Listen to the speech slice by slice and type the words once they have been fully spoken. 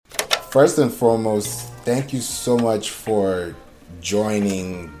First and foremost, thank you so much for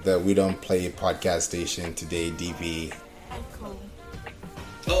joining the We Don't Play podcast station today, DB.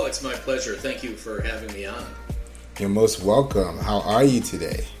 Oh, it's my pleasure. Thank you for having me on. You're most welcome. How are you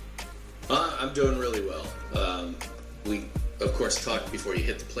today? I'm doing really well. We, of course, talked before you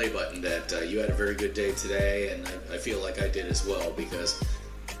hit the play button that you had a very good day today, and I feel like I did as well, because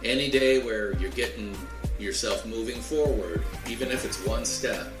any day where you're getting yourself moving forward, even if it's one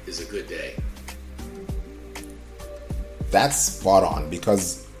step, is a good day. That's spot on,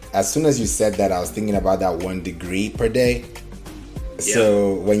 because as soon as you said that, I was thinking about that 1 degree per day. Yeah.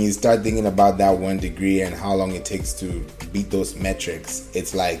 So when you start thinking about that 1 degree and how long it takes to beat those metrics,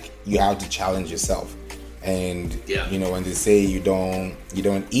 it's like you have to challenge yourself. And you know, when they say you don't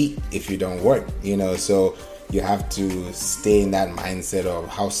eat if you don't work, you know, so you have to stay in that mindset of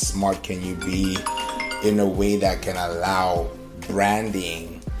how smart can you be in a way that can allow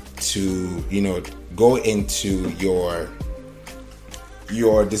branding to, you know, go into your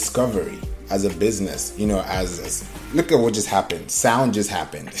discovery as a business. You know, as look at what just happened. Sound just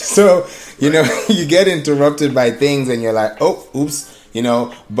happened. So, you know, you get interrupted by things and you're like, oh, oops, you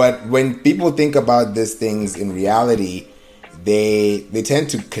know. But when people think about these things in reality, they tend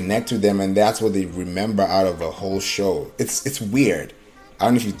to connect with them, and that's what they remember out of a whole show. It's weird. I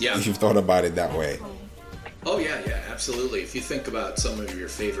don't know if you've thought about it that way. Oh, yeah, absolutely. If you think about some of your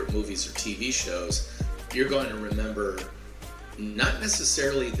favorite movies or TV shows, you're going to remember not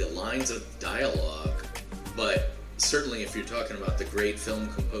necessarily the lines of dialogue, but certainly if you're talking about the great film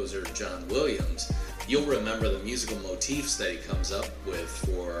composer John Williams, you'll remember the musical motifs that he comes up with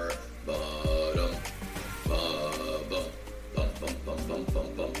for ba-dum, ba-bum, bum, bum, bum, bum, bum,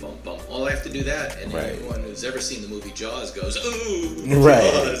 bum, bum, bum. All I have to do that, and anyone who's ever seen the movie Jaws goes, ooh,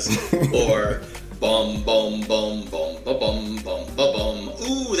 Jaws, or bum, bum, bum, bum, ba, bum, bum, ba, bum.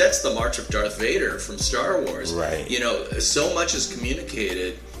 Ooh, that's the March of Darth Vader from Star Wars. Right. You know, so much is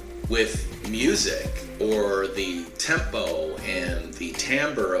communicated with music, or the tempo and the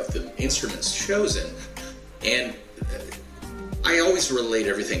timbre of the instruments chosen. And I always relate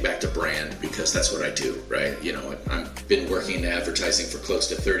everything back to brand, because that's what I do, right? You know, I've been working in advertising for close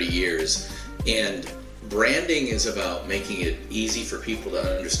to 30 years, and branding is about making it easy for people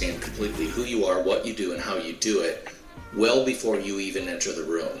to understand completely who you are, what you do, and how you do it, well before you even enter the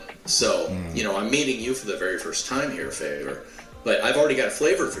room. So, you know, I'm meeting you for the very first time here, Favor, but I've already got a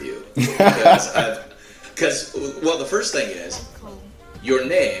flavor for you. Because the first thing is, your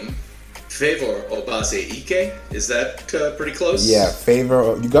name, Favor Obase Ike, is that pretty close? Yeah,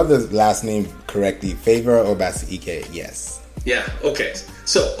 Favor, you got the last name correctly. Favor Obase Ike, yes. Yeah, okay.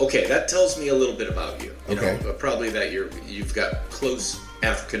 So, that tells me a little bit about you. You know, probably that you've got close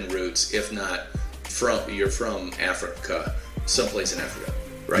African roots, if not you're from Africa, someplace in Africa,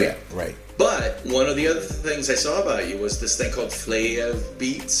 right? Yeah, right. But one of the other things I saw about you was this thing called Flav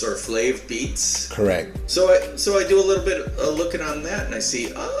Beats or Flav Beats. Correct. So I do a little bit of looking on that, and I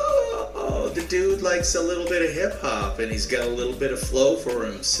see, the dude likes a little bit of hip hop, and he's got a little bit of flow for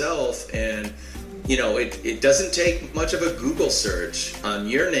himself, and you know, it doesn't take much of a Google search on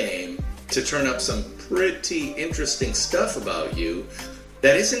your name to turn up some pretty interesting stuff about you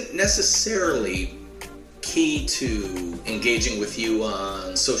that isn't necessarily key to engaging with you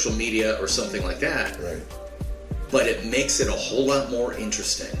on social media or something like that. Right. But it makes it a whole lot more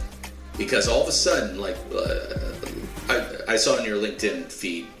interesting, because all of a sudden, like, I saw in your LinkedIn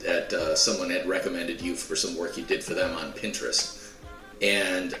feed that someone had recommended you for some work you did for them on Pinterest.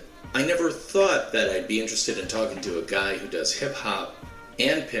 And I never thought that I'd be interested in talking to a guy who does hip hop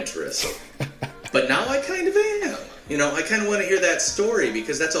and Pinterest. But now I kind of am. You know, I kind of want to hear that story,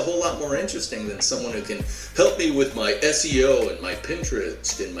 because that's a whole lot more interesting than someone who can help me with my SEO and my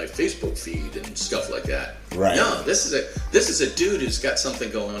Pinterest and my Facebook feed and stuff like that. Right. No, this is a dude who's got something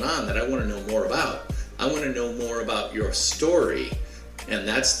going on that I want to know more about. I want to know more about your story, and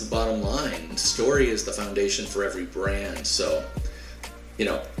that's the bottom line. Story is the foundation for every brand. So, you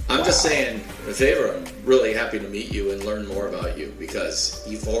know, I'm just saying, Favor, I'm really happy to meet you and learn more about you, because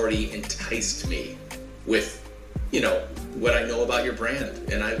you've already enticed me with, you know, what I know about your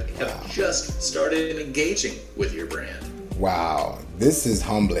brand, and I have just started engaging with your brand. Wow, this is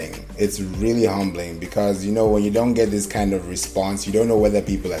humbling. It's really humbling, because, you know, when you don't get this kind of response, you don't know whether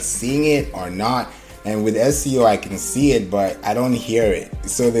people are seeing it or not. And with SEO, I can see it, but I don't hear it.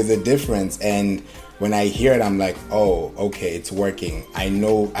 So there's a difference. And when I hear it, I'm like, oh, okay, it's working. I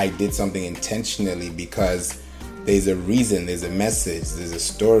know I did something intentionally, because there's a reason, there's a message, there's a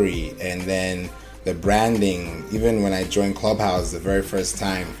story. And then the branding, even when I joined Clubhouse the very first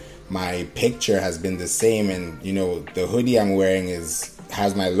time, my picture has been the same. And, you know, the hoodie I'm wearing is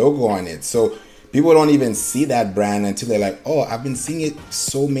has my logo on it. So people don't even see that brand until they're like, oh, I've been seeing it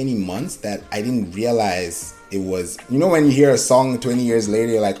so many months that I didn't realize it was, you know, when you hear a song 20 years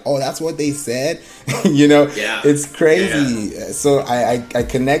later, you're like, oh, that's what they said. You know, it's crazy. Yeah. So I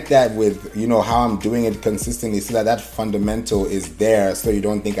connect that with, you know, how I'm doing it consistently so that fundamental is there. So you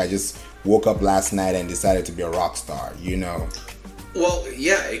don't think I just woke up last night and decided to be a rock star, you know? Well,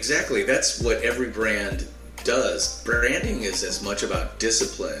 yeah, exactly. That's what every brand does. Branding is as much about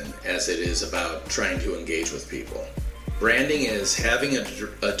discipline as it is about trying to engage with people. Branding is having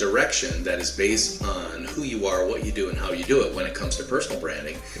a direction that is based on who you are, what you do, and how you do it when it comes to personal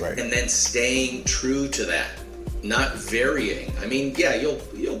branding. Right. And then staying true to that, not varying. I mean, yeah, you'll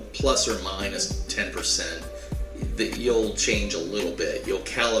plus or minus 10%. You'll change a little bit. You'll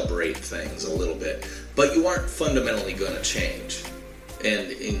calibrate things a little bit. But you aren't fundamentally going to change.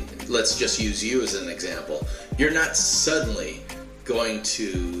 And let's just use you as an example. You're not suddenly going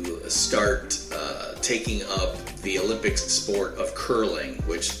to start taking up the Olympic sport of curling,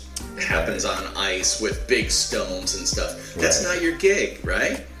 which happens on ice with big stones and stuff. That's not your gig,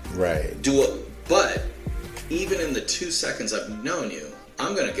 right? Right. But even in the 2 seconds I've known you,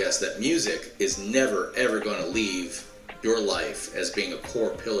 I'm going to guess that music is never, ever going to leave your life as being a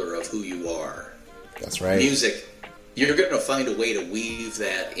core pillar of who you are. That's right. Music, you're going to find a way to weave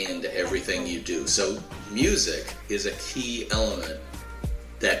that into everything you do. So music is a key element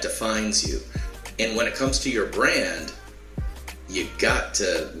that defines you. And when it comes to your brand, you got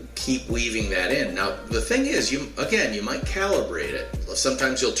to keep weaving that in. Now, the thing is, you might calibrate it.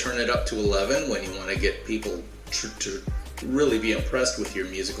 Sometimes you'll turn it up to 11 when you want to get people to really be impressed with your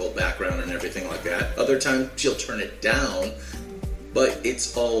musical background and everything like that. Other times you'll turn it down, but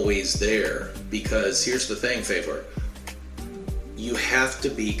it's always there. Because here's the thing, Favor. You have to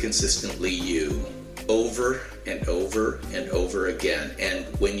be consistently you over and over and over again. And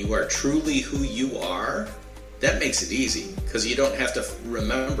when you are truly who you are, that makes it easy because you don't have to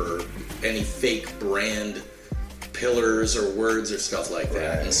remember any fake brand pillars or words or stuff like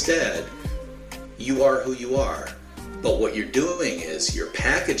that. Right. Instead, you are who you are. But what you're doing is you're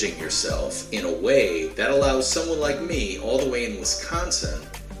packaging yourself in a way that allows someone like me, all the way in Wisconsin,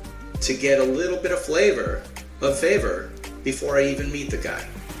 to get a little bit of flavor of Favor before I even meet the guy.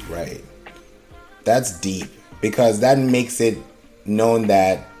 Right. That's deep because that makes it known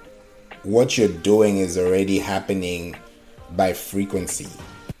that what you're doing is already happening by frequency.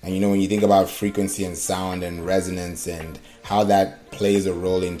 And you know, when you think about frequency and sound and resonance and how that plays a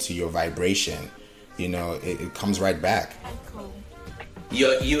role into your vibration, you know, it comes right back.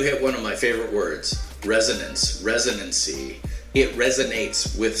 You hit one of my favorite words, resonance, resonancy. It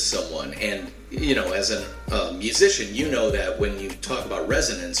resonates with someone. And, you know, as a musician, you know that when you talk about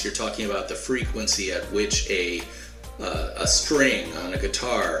resonance, you're talking about the frequency at which a string on a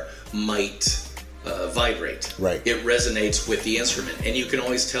guitar might vibrate. Right. It resonates with the instrument. And you can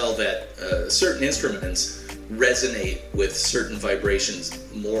always tell that certain instruments resonate with certain vibrations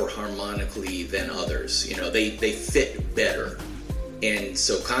more harmonically than others. You know, they fit better. And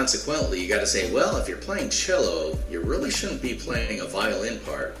so consequently, you got to say, well, if you're playing cello, you really shouldn't be playing a violin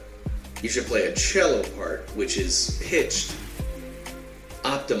part. You should play a cello part, which is pitched,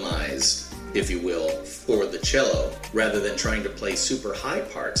 optimized, if you will, for the cello, rather than trying to play super high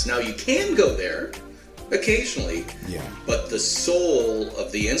parts. Now, you can go there occasionally, but the soul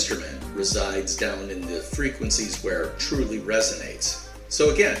of the instrument resides down in the frequencies where it truly resonates.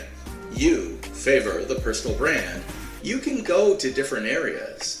 So again, you, Favor, the personal brand, you can go to different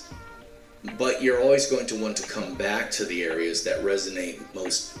areas, but you're always going to want to come back to the areas that resonate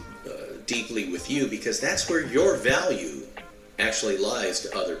most deeply with you, because that's where your value actually lies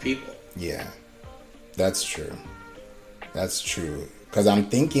to other people. Yeah, that's true. That's true. Because I'm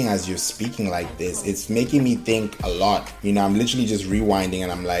thinking as you're speaking like this, it's making me think a lot. You know, I'm literally just rewinding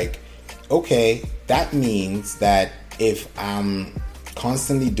and I'm like, okay, that means that if I'm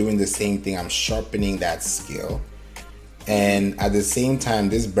constantly doing the same thing, I'm sharpening that skill. And at the same time,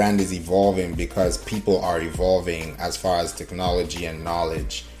 this brand is evolving because people are evolving as far as technology and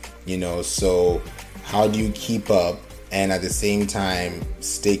knowledge, you know. So how do you keep up and at the same time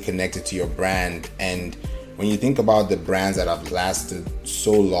stay connected to your brand? And when you think about the brands that have lasted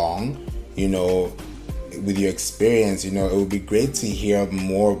so long, you know, with your experience, you know, it would be great to hear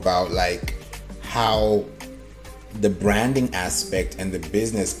more about like how the branding aspect and the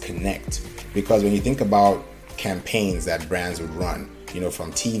business connect. Because when you think about campaigns that brands would run, you know,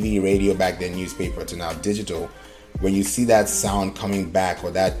 from TV, radio, back then newspaper, to now digital, when you see that sound coming back, or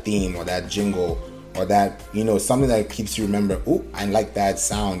that theme, or that jingle, or that, you know, something that keeps you remember, oh, I like that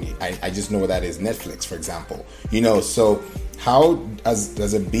sound, I just know what that is, Netflix, for example, you know. So How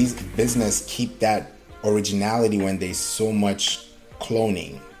does a business keep that originality when there's so much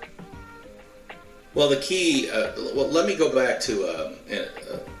cloning? Well, the key, let me go back to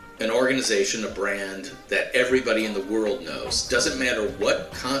an organization, a brand that everybody in the world knows. Doesn't matter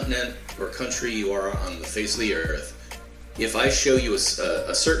what continent or country you are on the face of the earth. If I show you a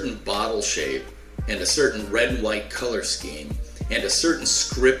certain bottle shape and a certain red and white color scheme and a certain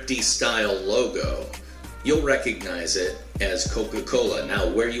scripty style logo, you'll recognize it as Coca-Cola. Now,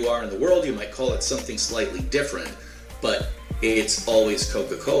 where you are in the world, you might call it something slightly different, but it's always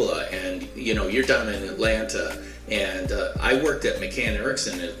Coca-Cola. And you're down in Atlanta, and I worked at McCann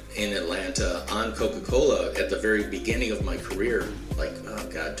Erickson in Atlanta on Coca-Cola at the very beginning of my career,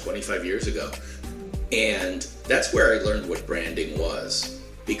 25 years ago. And that's where I learned what branding was.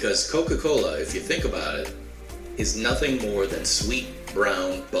 Because Coca-Cola, if you think about it, is nothing more than sweet,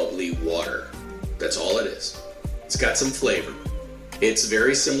 brown, bubbly water. That's all it is. It's got some flavor. It's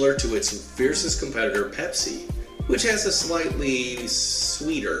very similar to its fiercest competitor, Pepsi, which has a slightly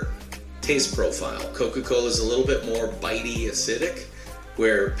sweeter taste profile. Coca-Cola is a little bit more bitey, acidic,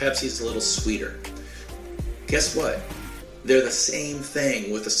 where Pepsi is a little sweeter. Guess what? They're the same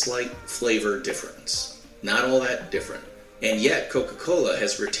thing with a slight flavor difference. Not all that different. And yet Coca-Cola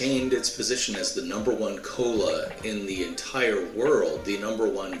has retained its position as the number one cola in the entire world, the number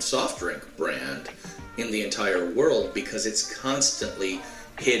one soft drink brand in the entire world, because it's constantly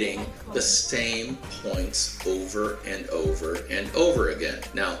hitting the same points over and over and over again.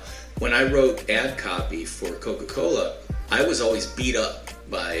 Now, when I wrote ad copy for Coca-Cola, I was always beat up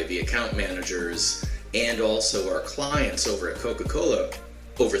by the account managers and also our clients over at Coca-Cola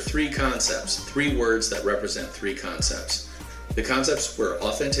over three concepts, three words that represent three concepts. The concepts were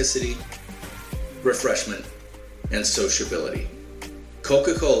authenticity, refreshment, and sociability.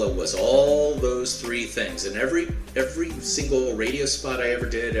 Coca-Cola was all those three things, and every single radio spot I ever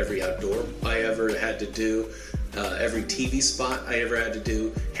did, every outdoor I ever had to do, every TV spot I ever had to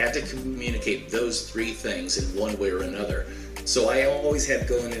do, had to communicate those three things in one way or another. So I always had to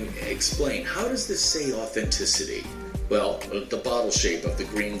go in and explain, how does this say authenticity? Well, the bottle shape of the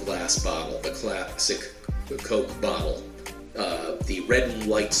green glass bottle, the classic Coke bottle, the red and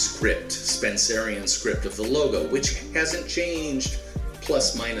white script, Spencerian script of the logo, which hasn't changed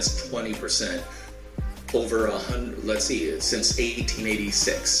plus minus 20% over 100, since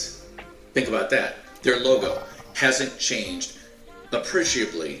 1886. Think about that. Their logo hasn't changed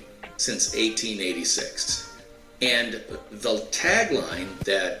appreciably since 1886. And the tagline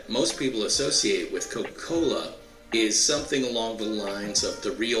that most people associate with Coca-Cola is something along the lines of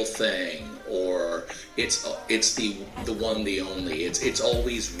the real thing, or it's the one, the only. It's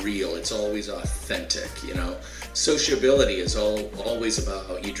always real. It's always authentic. Sociability is always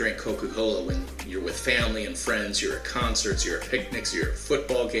about, you drink Coca-Cola when you're with family and friends. You're at concerts. You're at picnics. You're at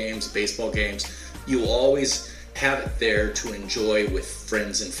football games, baseball games. You always have it there to enjoy with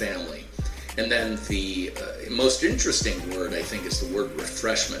friends and family. And then the most interesting word, I think, is the word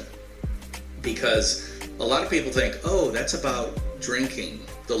refreshment, because a lot of people think, oh, that's about drinking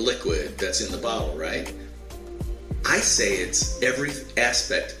the liquid that's in the bottle, right? I say it's every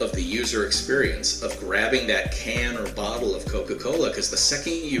aspect of the user experience of grabbing that can or bottle of Coca-Cola, because the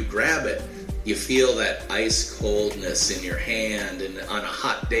second you grab it, you feel that ice coldness in your hand, and on a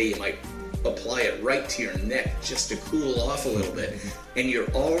hot day you might apply it right to your neck just to cool off a little bit, and you're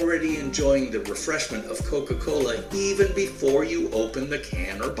already enjoying the refreshment of Coca-Cola even before you open the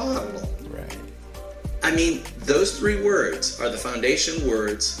can or bottle. Right. I mean, those three words are the foundation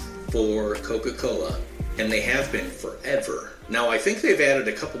words for Coca-Cola, and they have been forever. Now, I think they've added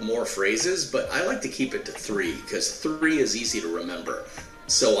a couple more phrases, but I like to keep it to three, because three is easy to remember.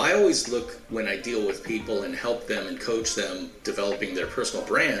 So I always look, when I deal with people and help them and coach them developing their personal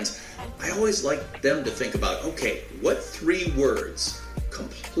brands, I always like them to think about, okay, what three words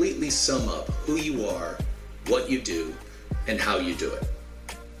completely sum up who you are, what you do, and how you do it?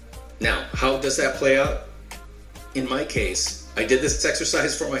 Now, how does that play out? In my case, I did this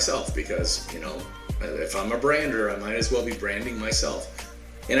exercise for myself because, if I'm a brander, I might as well be branding myself.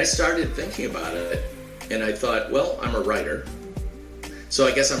 And I started thinking about it, and I thought, well, I'm a writer, so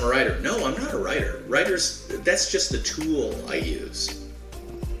I guess I'm a writer. No, I'm not a writer. Writers, that's just the tool I use.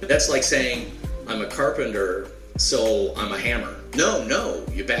 That's like saying I'm a carpenter, so I'm a hammer. No,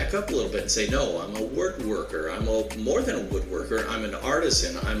 you back up a little bit and say, no, I'm a woodworker. I'm more than a woodworker. I'm an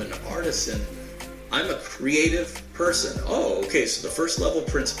artisan. I'm a creative person. Oh, okay, so the first level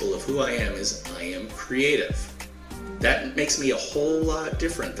principle of who I am is I am creative. That makes me a whole lot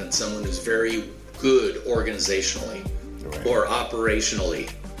different than someone who's very good organizationally, or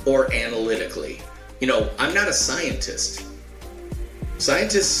operationally, or analytically. I'm not a scientist.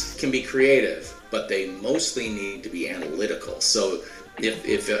 Scientists can be creative, but they mostly need to be analytical. So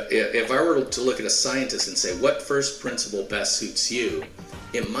if I were to look at a scientist and say, what first principle best suits you,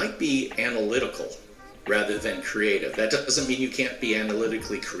 it might be analytical rather than creative. That doesn't mean you can't be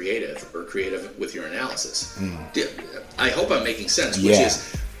analytically creative or creative with your analysis. I hope I'm making sense, which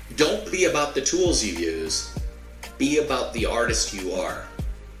is, don't be about the tools you use, be about the artist you are.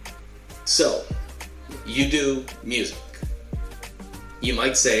 So, you do music. You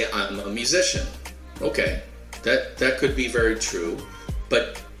might say, I'm a musician. Okay, that could be very true,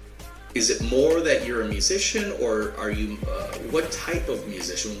 but is it more that you're a musician, or are you, what type of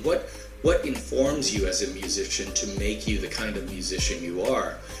musician? What informs you as a musician to make you the kind of musician you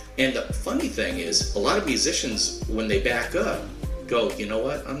are? And the funny thing is, a lot of musicians, when they back up, go, you know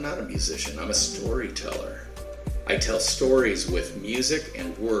what, I'm not a musician, I'm a storyteller. I tell stories with music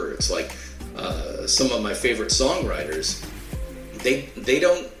and words. Like some of my favorite songwriters, they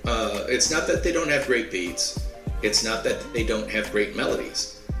don't, it's not that they don't have great beats, it's not that they don't have great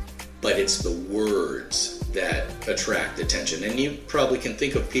melodies, but it's the words that attract attention. And you probably can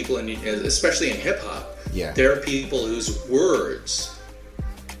think of people, especially in hip-hop, there are people whose words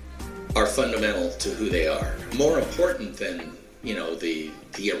are fundamental to who they are, more important than, the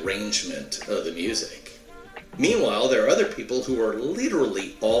arrangement of the music. Meanwhile, there are other people who are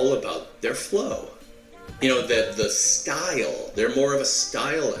literally all about their flow. The style, they're more of a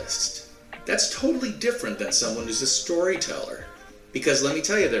stylist. That's totally different than someone who's a storyteller. Because let me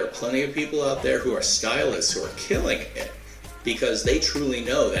tell you, there are plenty of people out there who are stylists who are killing it because they truly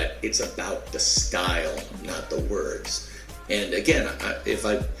know that it's about the style, not the words. And again, if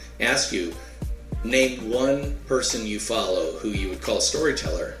I ask you, name one person you follow who you would call a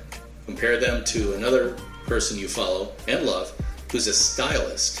storyteller, compare them to another person you follow and love who's a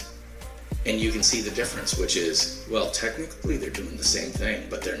stylist, and you can see the difference, which is, well, technically they're doing the same thing,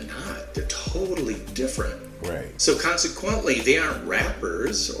 but they're not. They're totally different. Right. So consequently, they aren't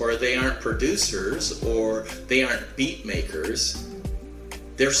rappers, or they aren't producers, or they aren't beat makers.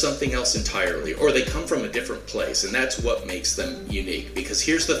 They're something else entirely, or they come from a different place, and that's what makes them unique. Because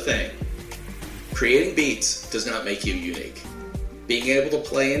here's the thing. Creating beats does not make you unique. Being able to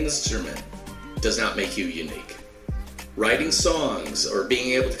play an instrument does not make you unique. Writing songs or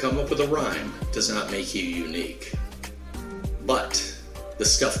being able to come up with a rhyme does not make you unique. But the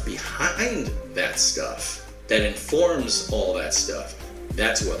stuff behind that stuff, that informs all that stuff,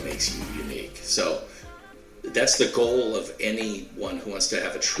 that's what makes you unique. So that's the goal of anyone who wants to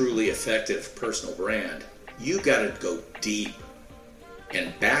have a truly effective personal brand. You got to go deep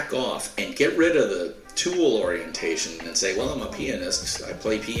and back off and get rid of the tool orientation and say, well, I'm a pianist, I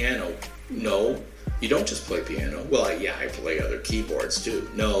play piano. No, you don't just play piano. Well, I play other keyboards too.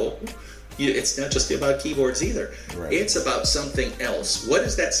 No, it's not just about keyboards either. Right. It's about something else. What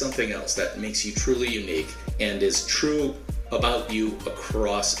is that something else that makes you truly unique and is true about you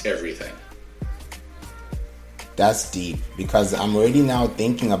across everything? That's deep, because I'm already now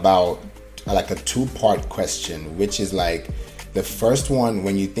thinking about like a two-part question, which is like the first one,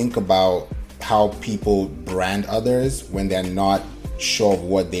 when you think about how people brand others when they're not sure of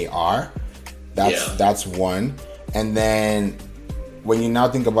what they are, that's one. And then when you now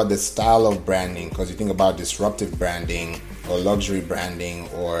think about the style of branding, because you think about disruptive branding or luxury branding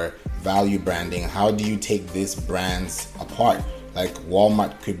or value branding, how do you take these brands apart? Like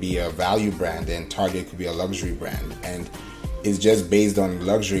Walmart could be a value brand and Target could be a luxury brand, and it's just based on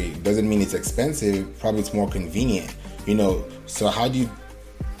luxury. Doesn't mean it's expensive, probably it's more convenient, so how do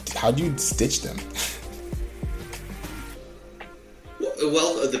you stitch them?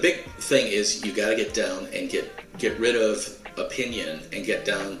 Well, the big thing is you got to get down and get rid of opinion and get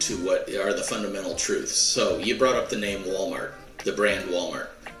down to what are the fundamental truths. So you brought up the name Walmart, the brand Walmart.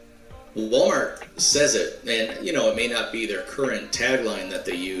 Walmart says it, and it may not be their current tagline that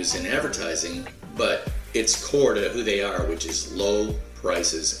they use in advertising, but it's core to who they are, which is low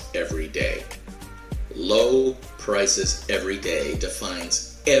prices every day. Low prices every day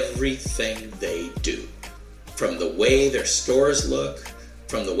defines everything they do. From the way their stores look,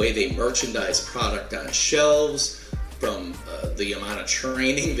 from the way they merchandise product on shelves, from the amount of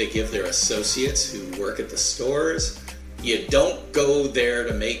training they give their associates who work at the stores. You don't go there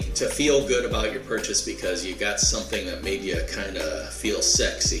to feel good about your purchase because you got something that made you kind of feel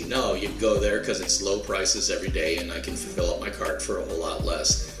sexy. No, you go there because it's low prices every day and I can fill up my cart for a whole lot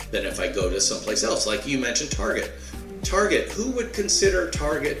less than if I go to someplace else. Like you mentioned Target. Target, who would consider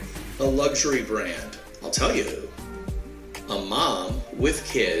Target a luxury brand? I'll tell you who. A mom with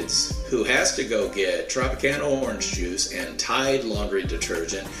kids who has to go get Tropicana orange juice and Tide laundry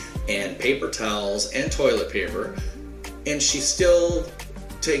detergent and paper towels and toilet paper and she still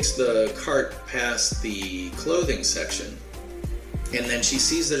takes the cart past the clothing section. And then she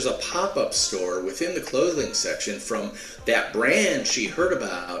sees there's a pop-up store within the clothing section from that brand she heard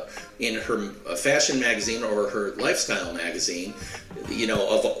about in her fashion magazine or her lifestyle magazine. You know,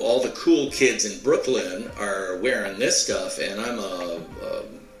 of all the cool kids in Brooklyn are wearing this stuff, and I'm a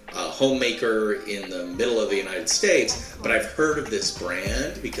homemaker in the middle of the United States, but I've heard of this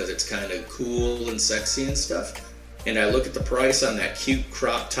brand because it's kind of cool and sexy and stuff. And I look at the price on that cute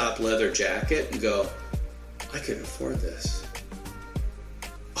crop top leather jacket and go, I could afford this.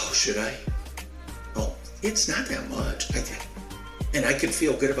 Oh, should I? Oh, it's not that much. And I could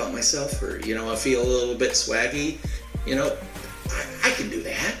feel good about myself, or, you know, I feel a little bit swaggy. You know, I can do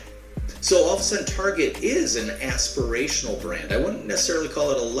that. So all of a sudden, Target is an aspirational brand. I wouldn't necessarily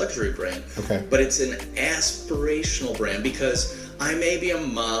call it a luxury brand, but it's an aspirational brand because I may be a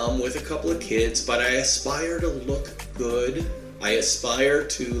mom with a couple of kids, but I aspire to look good. I aspire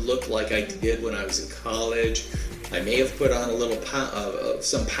to look like I did when I was in college. I may have put on a little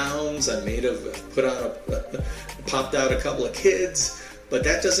some pounds. I may have put on popped out a couple of kids, but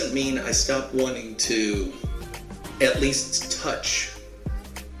that doesn't mean I stop wanting to at least touch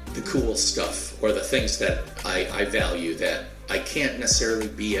the cool stuff or the things that I value that I can't necessarily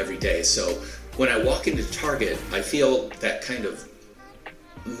be every day. So when I walk into Target, I feel that kind of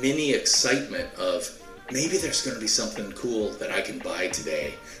mini excitement of maybe there's going to be something cool that I can buy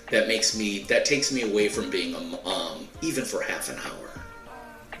today that takes me away from being a mom, even for half an hour.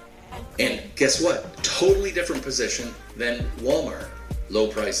 And guess what? Totally different position than Walmart. Low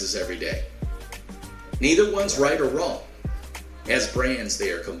prices every day. Neither one's right or wrong. As brands,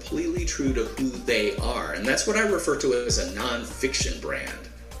 they are completely true to who they are. And that's what I refer to as a non-fiction brand.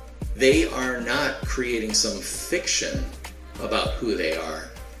 They are not creating some fiction about who they are.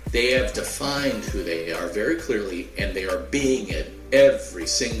 They have defined who they are very clearly, and they are being it every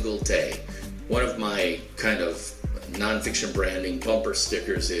single day. One of my kind of nonfiction branding bumper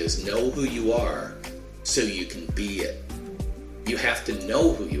stickers is know who you are so you can be it. You have to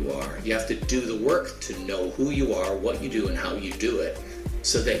know who you are. You have to do the work to know who you are, what you do, and how you do it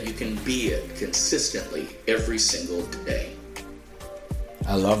so that you can be it consistently every single day.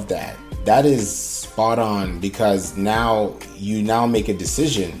 I love that. That is spot on, because now you make a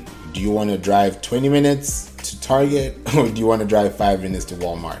decision. Do you want to drive 20 minutes to Target or do you want to drive 5 minutes to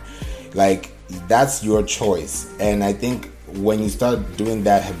Walmart? Like, that's your choice. And I think when you start doing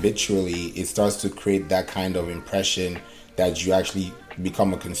that habitually, it starts to create that kind of impression that you actually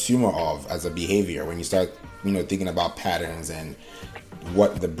become a consumer of as a behavior. When you start, thinking about patterns and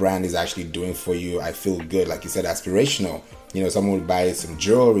what the brand is actually doing for you, I feel good. Like you said, aspirational. Someone would buy some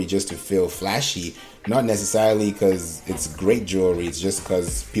jewelry just to feel flashy, not necessarily because it's great jewelry, it's just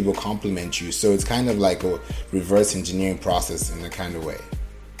because people compliment you. So it's kind of like a reverse engineering process in a kind of way.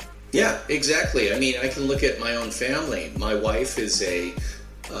 Yeah, exactly. I mean, I can look at my own family. My wife is an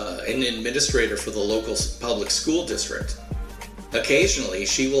administrator for the local public school district. Occasionally,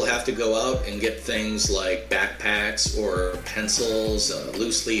 she will have to go out and get things like backpacks or pencils,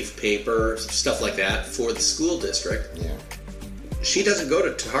 loose leaf paper, stuff like that for the school district. Yeah. She doesn't go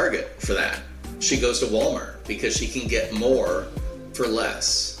to Target for that. She goes to Walmart because she can get more for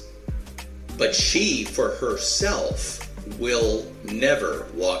less. But she, for herself, will never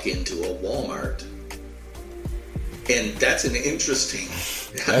walk into a Walmart. And that's an interesting...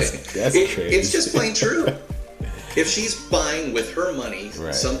 That's crazy. It's just plain true. If she's buying with her money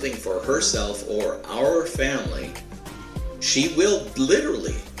something for herself or our family, she will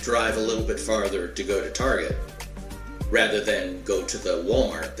literally drive a little bit farther to go to Target rather than go to the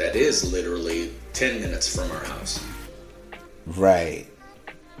Walmart that is literally 10 minutes from our house. Right.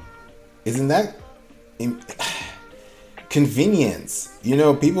 Isn't that convenience?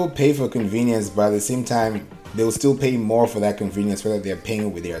 People pay for convenience, but at the same time, they'll still pay more for that convenience, whether they're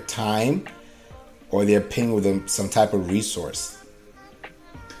paying with their time or they're paying with some type of resource.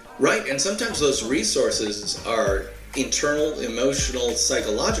 Right, and sometimes those resources are internal, emotional,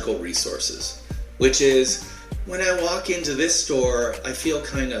 psychological resources, which is when I walk into this store, I feel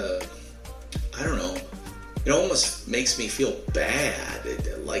kind of, I don't know, it almost makes me feel bad.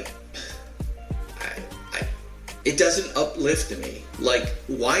 It doesn't uplift me. Like,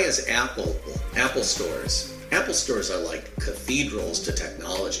 why is Apple stores are like cathedrals to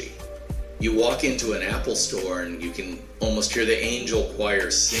technology. You walk into an Apple store and you can almost hear the angel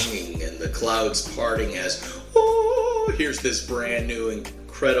choir singing and the clouds parting as, oh, here's this brand new,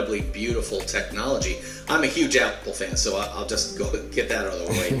 incredibly beautiful technology. I'm a huge Apple fan, so I'll just go get that out of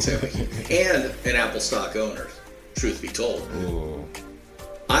the way too. And an Apple stock owner, truth be told. Ooh.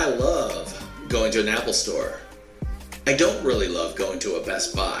 I love going to an Apple store I don't really love going to a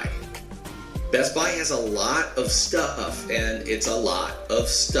Best Buy. Best Buy has a lot of stuff, and it's a lot of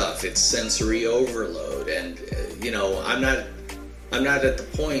stuff. It's sensory overload, and I'm not at the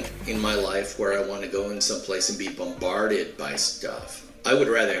point in my life where I want to go in someplace and be bombarded by stuff. I would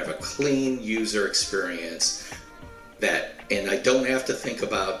rather have a clean user experience and I don't have to think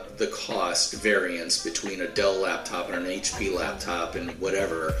about the cost variance between a Dell laptop and an HP laptop and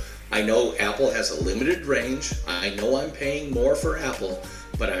whatever. I know Apple has a limited range. I know I'm paying more for Apple,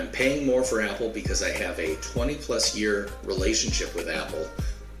 but I'm paying more for Apple because I have a 20 plus year relationship with Apple,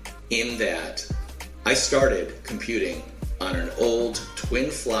 in that I started computing on an old twin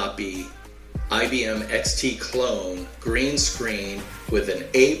floppy IBM XT clone, green screen with an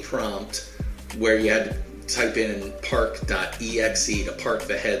A prompt where you had to type in park.exe to park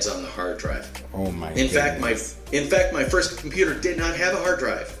the heads on the hard drive. Oh my! In fact, my first computer did not have a hard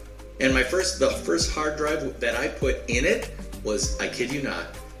drive, and the first hard drive that I put in it was, I kid you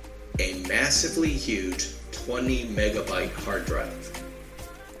not, a massively huge 20 megabyte hard drive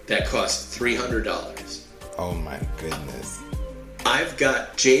that cost $300. Oh my goodness! I've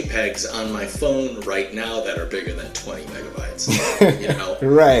got JPEGs on my phone right now that are bigger than 20 megabytes.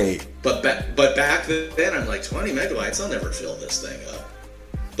 Right. But back then, I'm like, 20 megabytes, I'll never fill this thing up.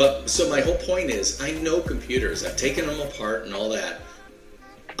 But so my whole point is, I know computers. I've taken them apart and all that.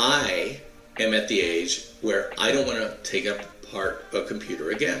 I am at the age where I don't want to take apart a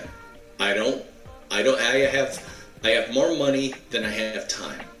computer again. I have more money than I have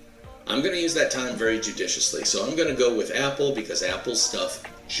time. I'm going to use that time very judiciously. So I'm going to go with Apple because Apple stuff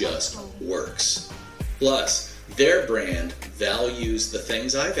just works. Plus, their brand values the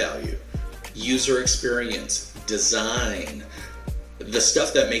things I value. User experience, design, the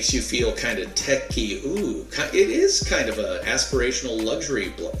stuff that makes you feel kind of techy. Ooh, it is kind of an aspirational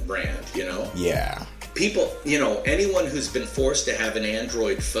luxury brand, Yeah. People, anyone who's been forced to have an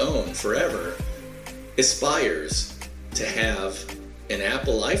Android phone forever aspires to have an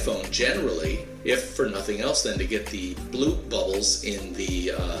Apple iPhone generally, if for nothing else than to get the blue bubbles in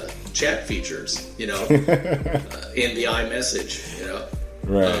the chat features, in the iMessage,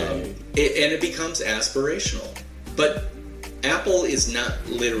 Right. And it becomes aspirational. But Apple is not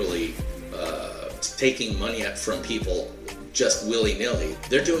literally taking money from people just willy-nilly.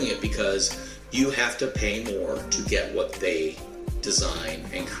 They're doing it because you have to pay more to get what they design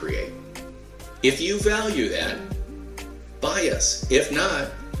and create. If you value that, buy us. If not,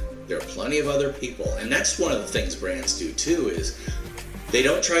 there are plenty of other people. And that's one of the things brands do too, is they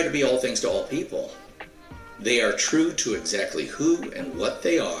don't try to be all things to all people. They are true to exactly who and what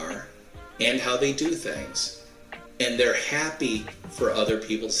they are and how they do things. And they're happy for other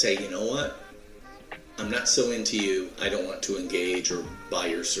people to say, you know what? I'm not so into you. I don't want to engage or buy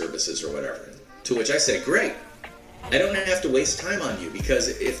your services or whatever. To which I say, great. I don't have to waste time on you, because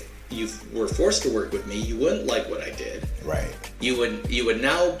if you were forced to work with me, you wouldn't like what I did. Right. You would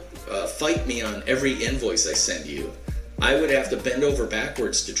now fight me on every invoice I send you. I would have to bend over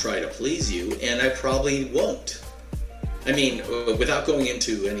backwards to try to please you, and I probably won't. I mean, without going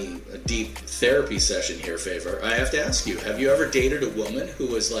into any deep therapy session here, Favor, I have to ask you, have you ever dated a woman who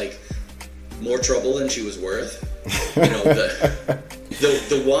was like more trouble than she was worth?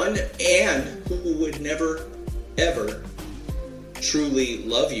 The one, and who would never, ever truly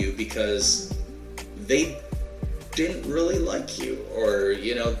love you because they didn't really like you, or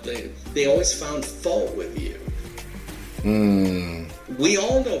they always found fault with you. We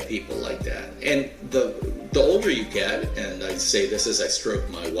all know people like that, and the older you get, and I say this as I stroke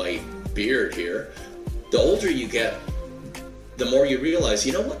my white beard here, the older you get, the more you realize,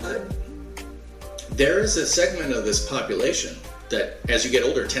 you know what? There is a segment of this population that, as you get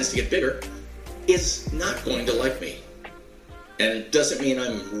older, tends to get bigger, is not going to like me. And it doesn't mean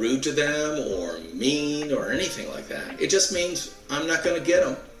I'm rude to them or mean or anything like that. It just means I'm not going to get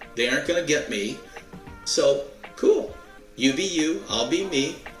them. They aren't going to get me. So, cool. You be you, I'll be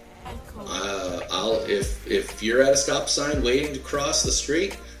me. If you're at a stop sign waiting to cross the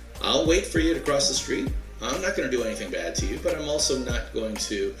street, I'll wait for you to cross the street. I'm not going to do anything bad to you, but I'm also not going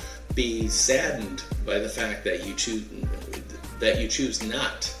to be saddened by the fact that you choose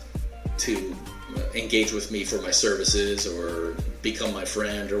not to engage with me for my services or become my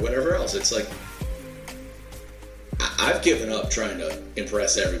friend or whatever else. It's like, I've given up trying to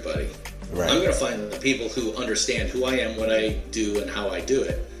impress everybody. Right. I'm going to find the people who understand who I am, what I do, and how I do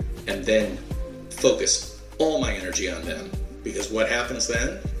it, and then focus all my energy on them. Because what happens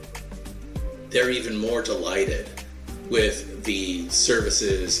then? They're even more delighted with the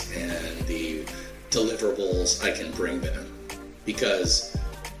services and the deliverables I can bring them. Because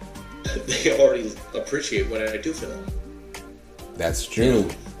they already appreciate what I do for them. That's true.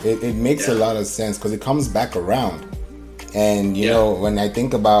 It makes a lot of sense because it comes back around. And, you know, when I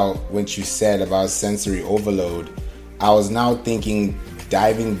think about what you said about sensory overload, I was now thinking,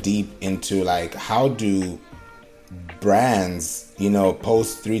 diving deep into like, how do brands, you know,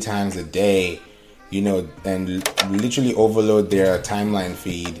 post 3 times a day, you know, and literally overload their timeline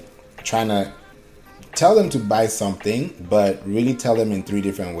feed, trying to tell them to buy something, but really tell them in 3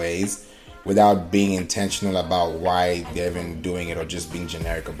 different ways without being intentional about why they're even doing it or just being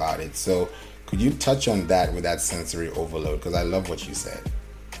generic about it. So could you touch on that with that sensory overload? Because I love what you said.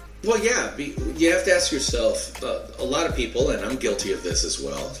 Well, yeah, you have to ask yourself, a lot of people, and I'm guilty of this as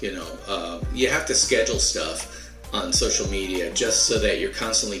well, you know, you have to schedule stuff on social media just so that you're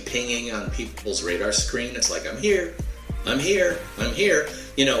constantly pinging on people's radar screen. It's like, I'm here,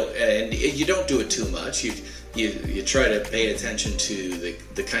 you know, and you don't do it too much. You try to pay attention to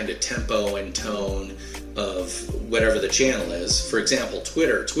the kind of tempo and tone of whatever the channel is. For example,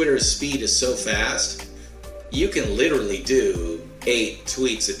 Twitter's speed is so fast, you can literally do 8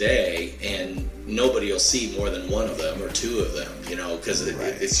 tweets a day and nobody will see more than 1 of them or 2 of them, you know, because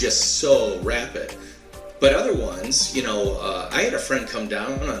it's just so rapid. But other ones, you know, I had a friend come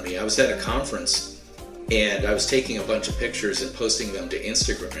down on me. I was at a conference and I was taking a bunch of pictures and posting them to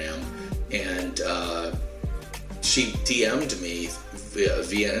Instagram, and she DM'd me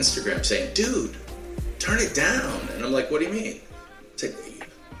via Instagram saying, "Dude, turn it down." And I'm like, "What do you mean?" It's like,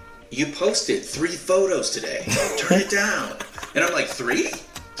 "You posted 3 photos today. Turn it down." And I'm like, 3?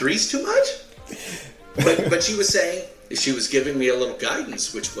 3's too much? But she was saying, she was giving me a little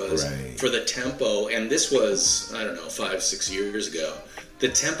guidance, which was for the tempo. And this was, I don't know, 5-6 years ago. The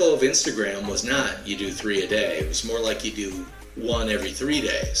tempo of Instagram was not you do 3 a day. It was more like you do 1 every 3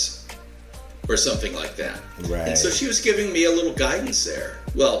 days or something like that. Right. And so she was giving me a little guidance there.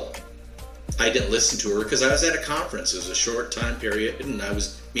 Well, I didn't listen to her because I was at a conference. It was a short time period and I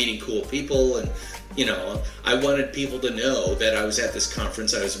was meeting cool people, and you know, I wanted people to know that I was at this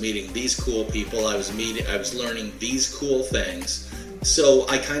conference. I was meeting these cool people. I was learning these cool things. So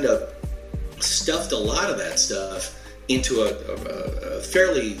I kind of stuffed a lot of that stuff into a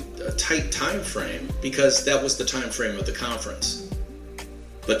fairly tight time frame because that was the time frame of the conference.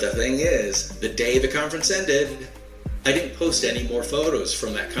 But the thing is, the day the conference ended, I didn't post any more photos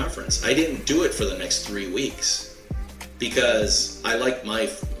from that conference. I didn't do it for the next 3 weeks because I like my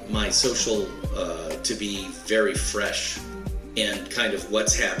social to be very fresh and kind of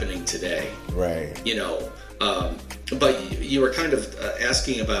what's happening today. Right. You know, but you were kind of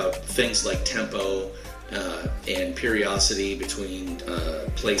asking about things like tempo and periodicity between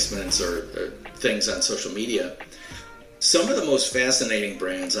placements or things on social media. Some of the most fascinating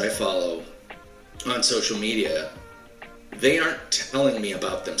brands I follow on social media, they aren't telling me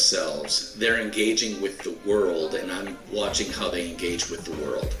about themselves. They're engaging with the world, and I'm watching how they engage with the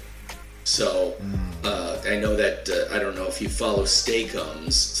world. So I know that, I don't know if you follow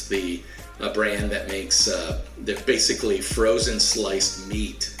Steakums, the brand that makes, they're basically frozen sliced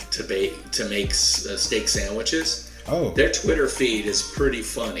meat to make steak sandwiches. Oh. Their Twitter feed is pretty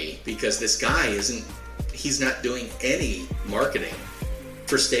funny because this guy he's not doing any marketing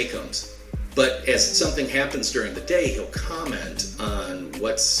for Steakums. But as something happens during the day, he'll comment on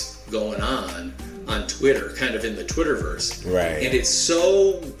what's going on Twitter, kind of in the Twitterverse. Right. And it's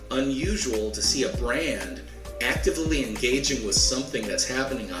so unusual to see a brand actively engaging with something that's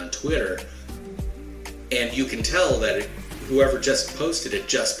happening on Twitter, and you can tell that whoever just posted it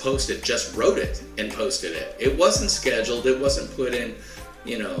just wrote it and posted it. It wasn't scheduled. It wasn't put in,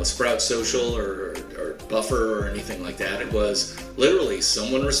 you know, Sprout Social or Buffer or anything like that. It was literally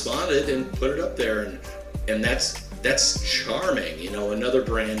someone responded and put it up there, and that's charming. You know, another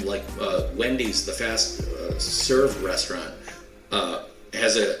brand like Wendy's, the fast serve restaurant,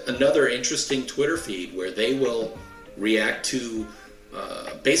 has another interesting Twitter feed where they will react to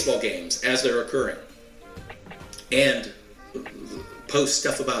baseball games as they're occurring and post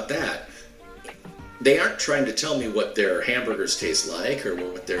stuff about that. They aren't trying to tell me what their hamburgers taste like or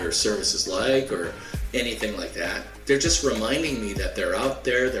what their service is like or anything like that. They're just reminding me that they're out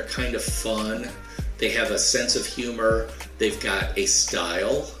there, they're kind of fun, they have a sense of humor, they've got a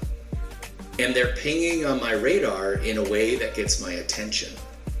style, and they're pinging on my radar in a way that gets my attention.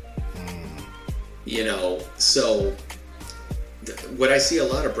 You know, so what I see a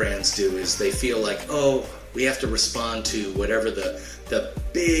lot of brands do is they feel like, oh, we have to respond to whatever the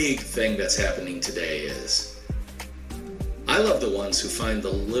big thing that's happening today is. I love the ones who find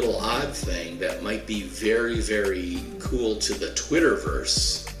the little odd thing that might be very, very cool to the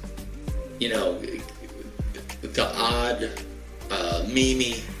Twitterverse. You know, the odd,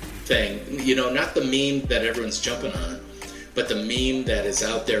 memey thing, not the meme that everyone's jumping on, but the meme that is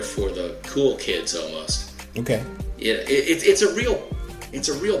out there for the cool kids almost. Okay. It's a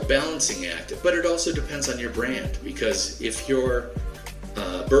real balancing act, but it also depends on your brand, because if you're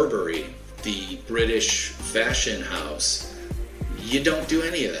Burberry, the British fashion house, you don't do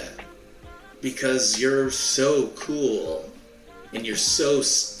any of that because you're so cool and you're so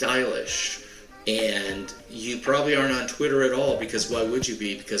stylish. And you probably aren't on Twitter at all, because why would you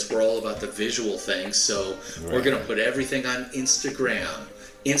be? Because we're all about the visual thing. So We're going to put everything on Instagram.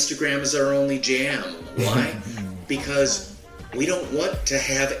 Instagram is our only jam. Why? Because we don't want to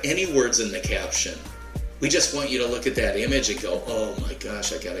have any words in the caption. We just want you to look at that image and go, oh my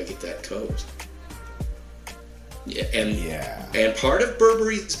gosh, I got to get that coat. And part of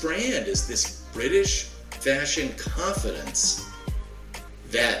Burberry's brand is this British fashion confidence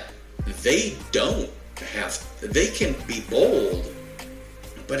that they can be bold,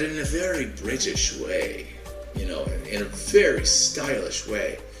 but in a very British way, in a very stylish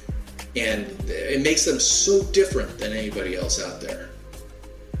way. And it makes them so different than anybody else out there.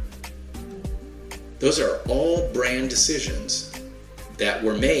 Those are all brand decisions that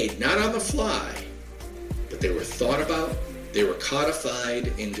were made, not on the fly, but they were thought about, they were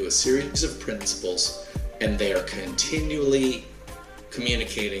codified into a series of principles, and they are continually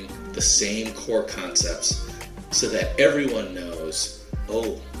communicating the same core concepts so that everyone knows,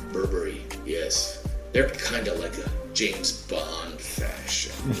 oh, Burberry, yes, they're kind of like a James Bond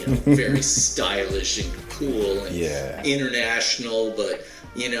fashion, very stylish and cool and international, but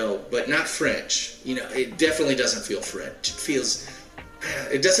not French. It definitely doesn't feel French.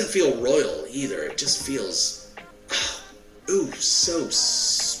 It doesn't feel royal either. It just feels, so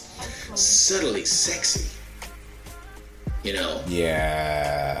subtly sexy.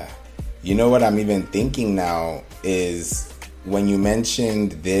 Yeah. You know what I'm even thinking now is when you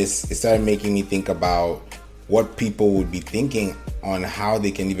mentioned this, it started making me think about what people would be thinking on how they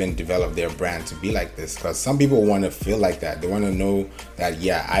can even develop their brand to be like this. Because some people want to feel like that. They want to know that,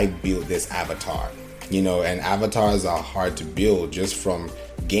 I built this avatar. And avatars are hard to build just from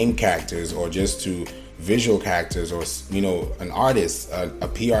game characters or just to visual characters or, an artist, a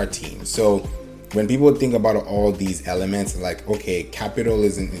PR team. So when people think about all these elements, like, okay, capital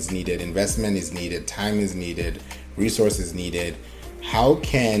is needed, investment is needed, time is needed, resources needed, how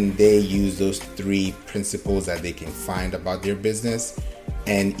can they use those three principles that they can find about their business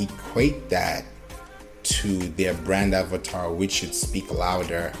and equate that to their brand avatar, which should speak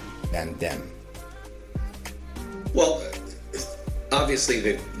louder than them? Well, obviously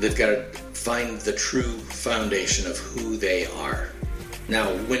they've got to find the true foundation of who they are.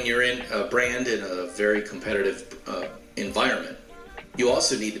 Now, when you're in a brand in a very competitive environment, you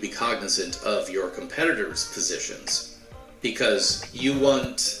also need to be cognizant of your competitors' positions, because you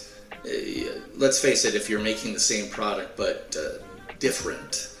want, let's face it, if you're making the same product but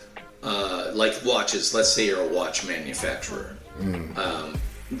different, like watches, let's say you're a watch manufacturer.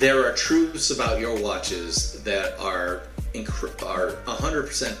 There are truths about your watches that are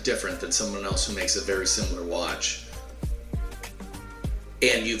 100% different than someone else who makes a very similar watch.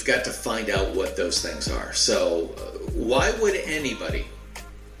 And you've got to find out what those things are. So why would anybody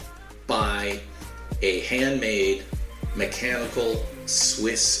buy a handmade mechanical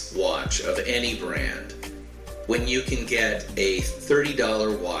Swiss watch of any brand when you can get a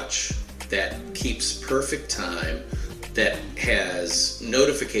 $30 watch that keeps perfect time, that has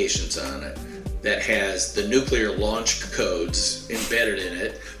notifications on it, that has the nuclear launch codes embedded in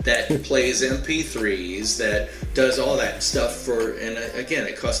it, that plays MP3s, that does all that stuff and again,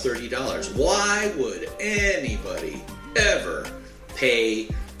 it costs $30. Why would anybody ever pay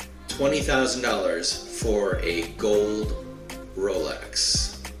 $20,000 for a gold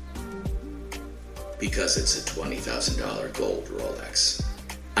Rolex? Because it's a $20,000 gold Rolex.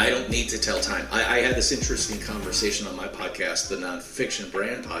 I don't need to tell time. I had this interesting conversation on my podcast, the Nonfiction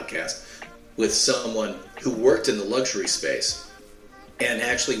Brand Podcast, with someone who worked in the luxury space and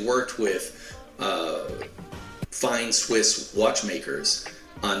actually worked with fine Swiss watchmakers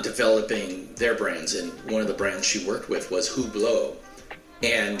on developing their brands. And one of the brands she worked with was Hublot.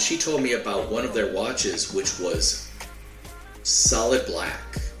 And she told me about one of their watches, which was solid black.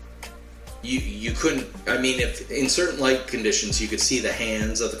 You couldn't, if in certain light conditions you could see the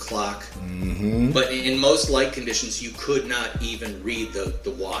hands of the clock, but in most light conditions you could not even read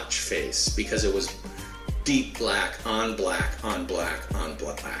the watch face, because it was deep black on black on black on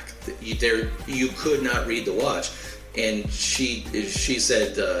black. You could not read the watch. And she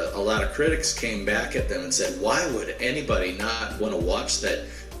said a lot of critics came back at them and said, why would anybody not want a watch that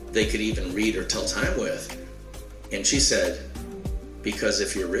they could even read or tell time with? And she said, because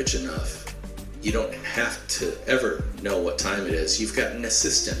if you're rich enough, you don't have to ever know what time it is. You've got an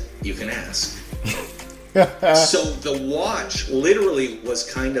assistant you can ask. So the watch literally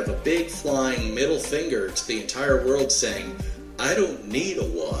was kind of a big flying middle finger to the entire world saying, I don't need a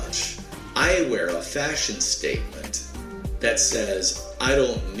watch. I wear a fashion statement that says, I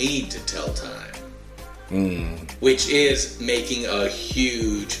don't need to tell time. Which is making a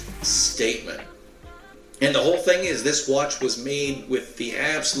huge statement. And the whole thing is, this watch was made with the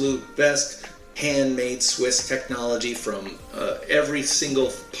absolute best handmade Swiss technology from every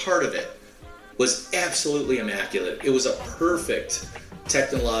single part of it. Was absolutely immaculate. It was a perfect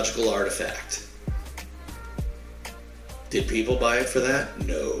technological artifact. Did people buy it for that?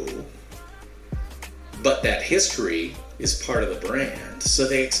 No. But that history is part of the brand, so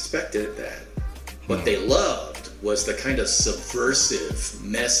they expected that. What they loved was the kind of subversive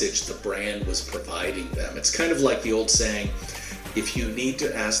message the brand was providing them. It's kind of like the old saying, if you need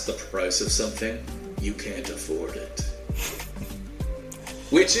to ask the price of something, you can't afford it.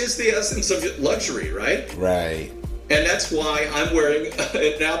 Which is the essence of luxury, right? Right. And that's why I'm wearing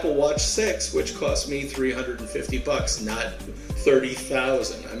an Apple Watch 6, which cost me $350, not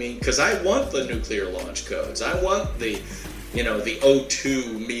 $30,000. I mean, because I want the nuclear launch codes. I want the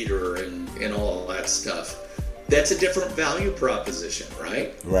O2 meter and all that stuff. That's a different value proposition,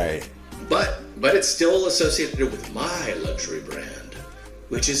 right? Right. But it's still associated with my luxury brand,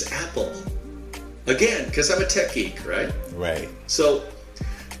 which is Apple. Again, because I'm a tech geek, right? Right. So,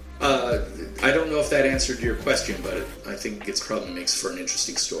 I don't know if that answered your question, but I think it probably makes for an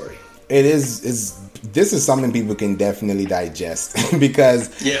interesting story. It is. This is something people can definitely digest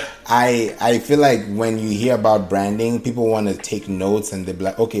because I feel like when you hear about branding, people want to take notes and they're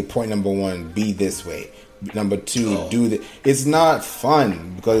like, okay, point number 1, be this way. Number 2, do this. It's not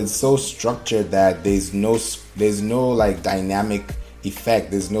fun because it's so structured that there's no like dynamic effect.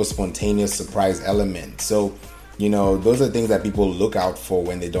 There's no spontaneous surprise element. So, those are things that people look out for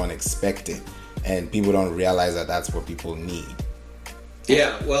when they don't expect it, and people don't realize that that's what people need.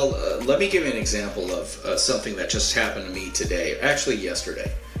 Yeah, well, let me give you an example of something that just happened to me today, actually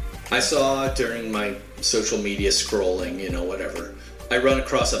yesterday. I saw during my social media scrolling, whatever, I run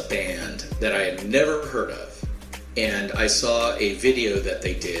across a band that I had never heard of, and I saw a video that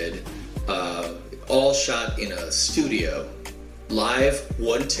they did, all shot in a studio, live,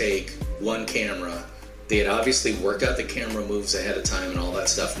 one take, one camera. They had obviously worked out the camera moves ahead of time and all that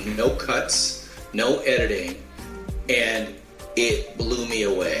stuff. No cuts, no editing, and it blew me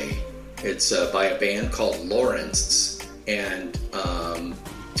away. It's by a band called Lawrence, and I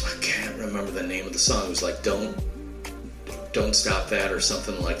can't remember the name of the song. It was like Don't Stop That or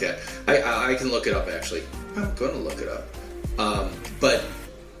something like that. I can look it up, actually. I'm going to look it up. But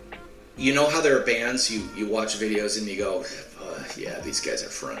you know how there are bands, you watch videos and you go, yeah, these guys are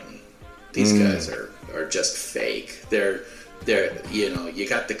fronting. These guys are just fake. They're you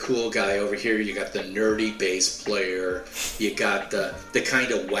got the cool guy over here, you got the nerdy bass player, you got the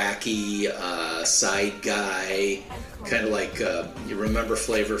kind of wacky side guy, kind of like you remember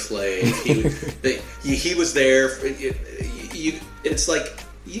Flavor Flav. He was there. It's like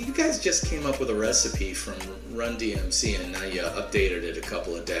you guys just came up with a recipe from Run DMC and now you updated it a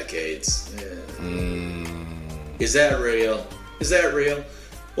couple of decades. Is that real? Is that real?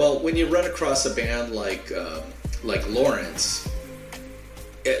 Well, when you run across a band like Lawrence,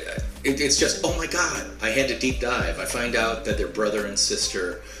 it's just, oh my God, I had to deep dive. I find out that they're brother and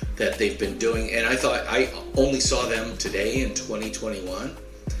sister, that they've been doing, and I thought I only saw them today in 2021,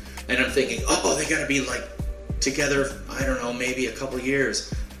 and I'm thinking, oh, they gotta be like together, I don't know, maybe a couple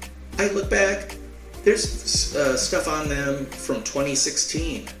years. I look back, there's stuff on them from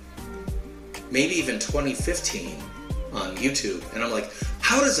 2016, maybe even 2015 on YouTube, and I'm like,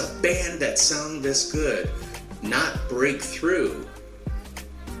 how does a band that sounds this good not break through?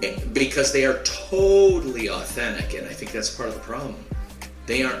 Because they are totally authentic, and I think that's part of the problem.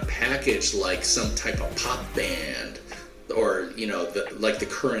 They aren't packaged like some type of pop band or, like the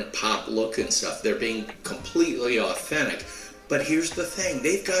current pop look and stuff. They're being completely authentic. But here's the thing,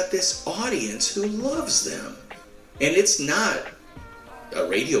 they've got this audience who loves them. And it's not a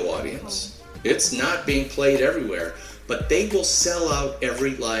radio audience. It's not being played everywhere. But they will sell out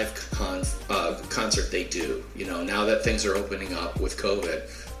every live concert they do. Now that things are opening up with COVID,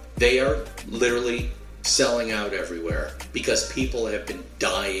 they are literally selling out everywhere because people have been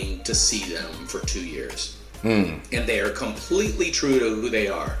dying to see them for 2 years. And they are completely true to who they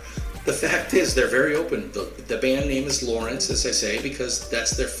are. The fact is, they're very open. The band name is Lawrence, as I say, because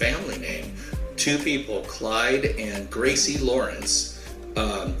that's their family name. 2 people, Clyde and Gracie Lawrence.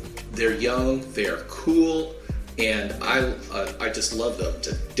 They're young, they're cool. and I just love them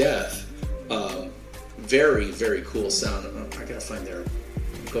to death. Very, very cool sound. I gotta find their.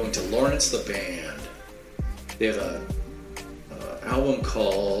 I'm going to Lawrence the Band. They have a album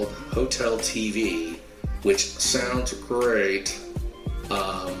called Hotel TV, which sounds great.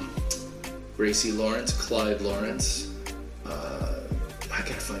 Gracie Lawrence, Clyde Lawrence. I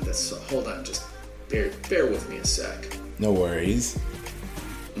gotta find this. Hold on, just bear with me a sec. No worries.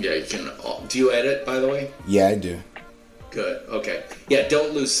 Yeah, you can. Do you edit, by the way? Yeah, I do. Good. Okay. Yeah,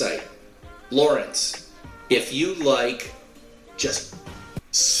 don't lose sight. Lawrence, if you like just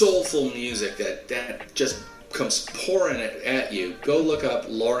soulful music that just comes pouring at you, go look up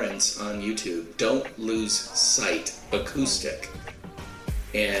Lawrence on YouTube. Don't lose sight. Acoustic.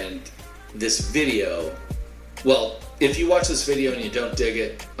 And this video, well, if you watch this video and you don't dig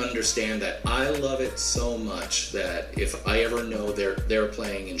it, understand that I love it so much that if I ever know they're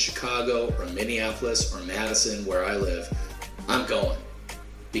playing in Chicago or Minneapolis or Madison, where I live, I'm going,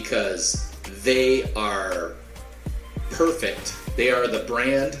 because they are perfect. They are the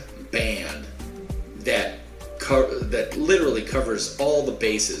brand band that literally covers all the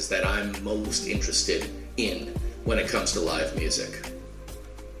bases that I'm most interested in when it comes to live music.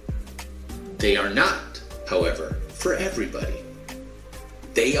 They are not, however, for everybody.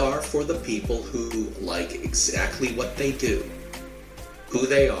 They are for the people who like exactly what they do, who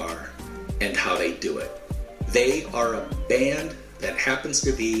they are, and how they do it. They are a band that happens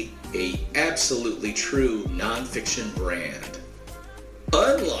to be a absolutely true non-fiction brand.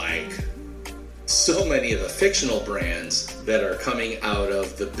 Unlike so many of the fictional brands that are coming out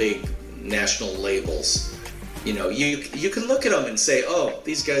of the big national labels. You know, you can look at them and say, oh,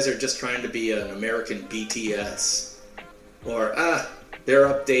 these guys are just trying to be an American BTS. Or, they're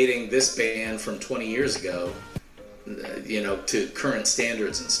updating this band from 20 years ago, to current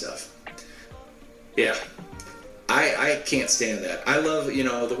standards and stuff. Yeah. I can't stand that. I love,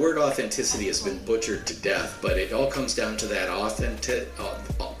 the word authenticity has been butchered to death, but it all comes down to that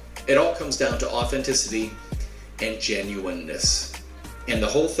it all comes down to authenticity and genuineness. And the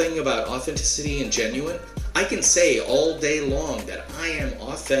whole thing about authenticity and genuine, I can say all day long that I am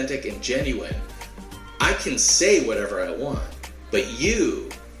authentic and genuine. I can say whatever I want, but you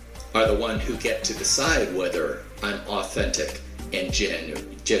are the one who get to decide whether I'm authentic and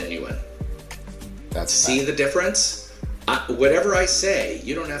genuine. See the difference? Whatever I say,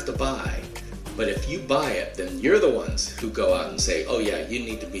 you don't have to buy. But if you buy it, then you're the ones who go out and say, oh yeah, you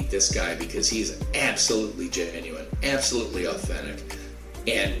need to meet this guy because he's absolutely genuine, absolutely authentic.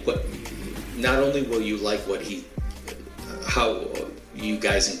 And not only will you like how you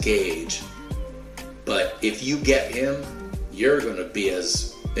guys engage, but if you get him, you're going to be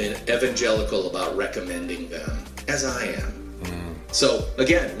as evangelical about recommending them as I am. So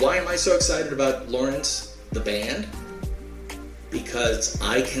again, why am I so excited about Lawrence, the band? Because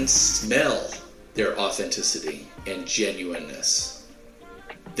I can smell their authenticity and genuineness.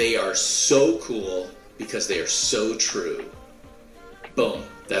 They are so cool because they are so true. Boom.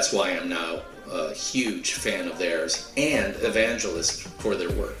 That's why I'm now a huge fan of theirs and evangelist for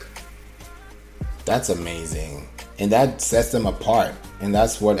their work. That's amazing. And that sets them apart. And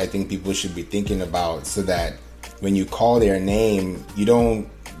that's what I think people should be thinking about, so that when you call their name, you don't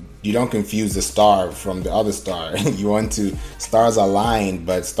confuse the star from the other star. Stars are aligned,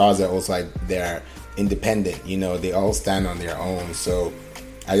 but stars are also like, they're independent. They all stand on their own. So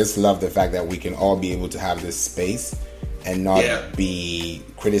I just love the fact that we can all be able to have this space and not be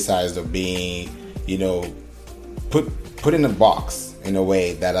criticized or being, put in a box in a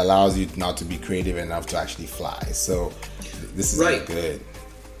way that allows you not to be creative enough to actually fly. So this is really good.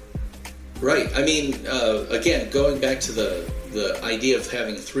 Right. I mean, again, going back to the idea of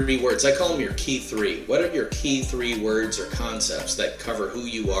having 3 words, I call them your key 3. What are your key 3 words or concepts that cover who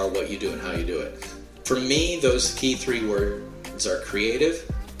you are, what you do, and how you do it? For me, those key 3 words are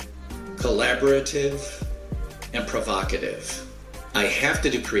creative, collaborative, and provocative. I have to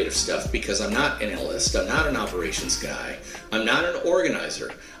do creative stuff because I'm not an analyst, I'm not an operations guy, I'm not an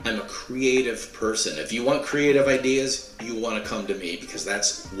organizer, I'm a creative person. If you want creative ideas, you want to come to me because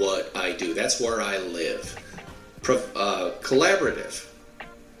that's what I do, that's where I live. Collaborative.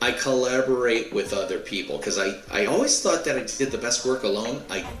 I collaborate with other people because I always thought that I did the best work alone.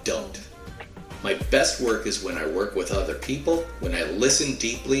 I don't. My best work is when I work with other people, when I listen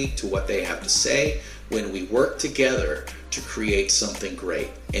deeply to what they have to say, when we work together to create something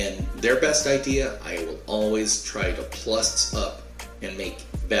great. And their best idea, I will always try to plus up and make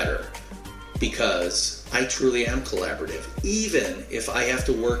better because I truly am collaborative, even if I have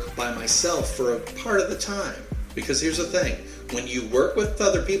to work by myself for a part of the time. Because here's the thing, when you work with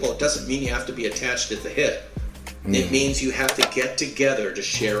other people, it doesn't mean you have to be attached at the hip. It means you have to get together to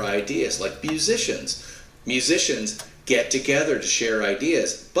share ideas, like musicians. Musicians get together to share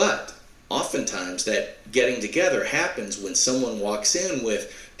ideas, but oftentimes that getting together happens when someone walks in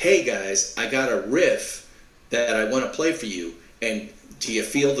with, hey guys, I got a riff that I want to play for you, and do you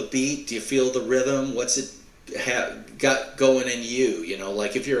feel the beat? Do you feel the rhythm? What's it got going in you? You know,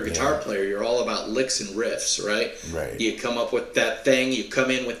 like if you're a guitar player, you're all about licks and riffs, right? Right. You come up with that thing, you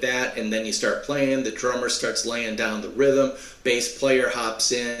come in with that, and then you start playing. The drummer starts laying down the rhythm. Bass player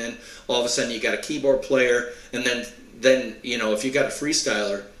hops in. All of a sudden, you got a keyboard player, and then you know, if you got a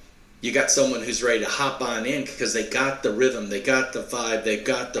freestyler, you got someone who's ready to hop on in because they got the rhythm, they got the vibe, they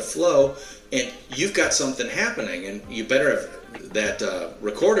got the flow, and you've got something happening, and you better have that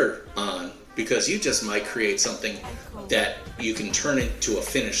recorder on, because you just might create something that you can turn into a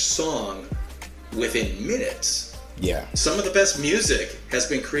finished song within minutes. Yeah. Some of the best music has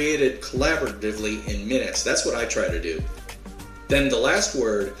been created collaboratively in minutes. That's what I try to do. Then the last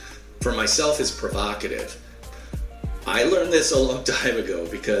word for myself is provocative. I learned this a long time ago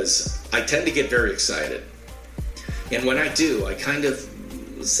because I tend to get very excited. And when I do, I kind of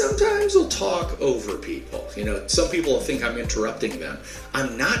sometimes will talk over people. You know, some people think I'm interrupting them.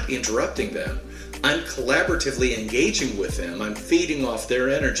 I'm not interrupting them. I'm collaboratively engaging with them. I'm feeding off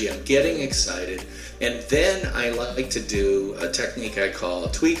their energy. I'm getting excited. And then I like to do a technique I call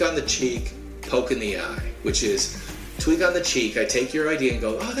tweak on the cheek, poke in the eye, which is tweak on the cheek. I take your idea and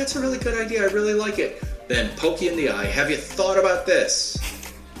go, oh, that's a really good idea. I really like it. Then poke you in the eye. Have you thought about this?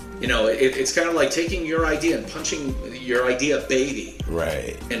 You know, it's kind of like taking your idea and punching your idea baby,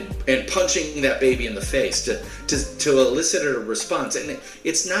 right? And punching that baby in the face to elicit a response. And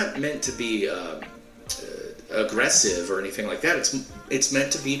it's not meant to be aggressive or anything like that. It's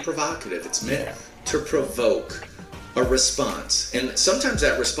meant to be provocative. It's meant to provoke a response. And sometimes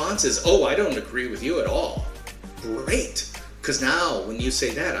that response is, oh, I don't agree with you at all. Great, because now when you say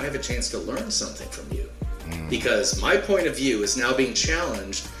that, I have a chance to learn something from you. Because my point of view is now being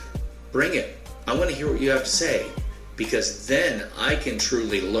challenged. Bring it. I want to hear what you have to say, because then I can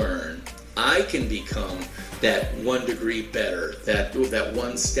truly learn. I can become that 1 degree better, that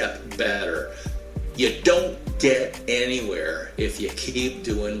 1 step better. You don't get anywhere if you keep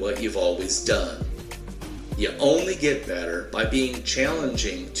doing what you've always done. You only get better by being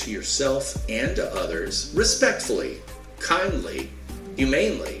challenging to yourself and to others, respectfully, kindly,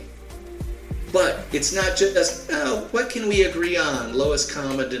 humanely. But it's not just, oh, what can we agree on? Lowest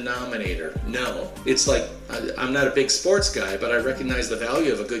common denominator. No. It's like, I'm not a big sports guy, but I recognize the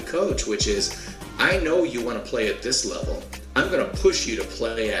value of a good coach, which is, I know you want to play at this level. I'm going to push you to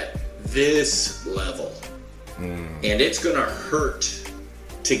play at this level. And it's going to hurt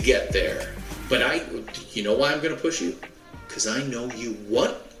to get there. But you know why I'm going to push you? Because I know you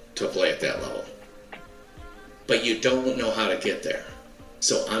want to play at that level. But you don't know how to get there.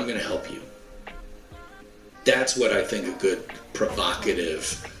 So I'm going to help you. That's what I think a good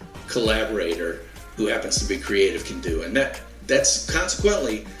provocative collaborator who happens to be creative can do. And that's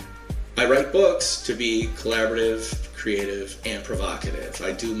consequently, I write books to be collaborative, creative, and provocative.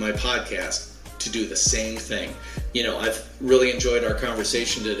 I do my podcast to do the same thing. You know, I've really enjoyed our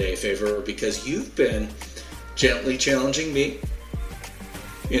conversation today, Favor, because you've been gently challenging me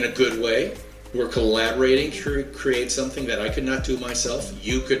in a good way. We're collaborating to create something that I could not do myself.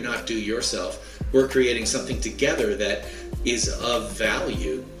 You could not do yourself. We're creating something together that is of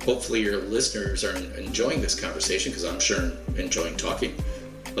value. Hopefully your listeners are enjoying this conversation, because I'm sure enjoying talking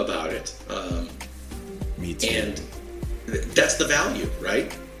about it. Me too. And that's the value,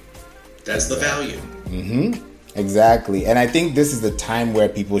 right? That's the value. Mm-hmm. Exactly. And I think this is the time where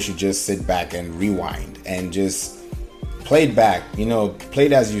people should just sit back and rewind and just play it back. You know, play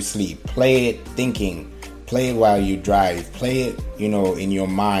it as you sleep. Play it thinking. Play it while you drive. Play it, you know, in your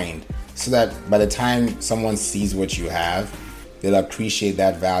mind. So that by the time someone sees what you have, they'll appreciate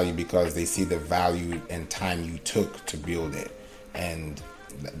that value because they see the value and time you took to build it. And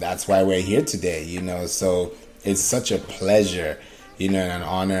that's why we're here today, you know. So it's such a pleasure, you know, and an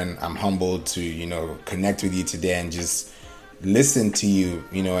honor, and I'm humbled to, you know, connect with you today and just listen to you,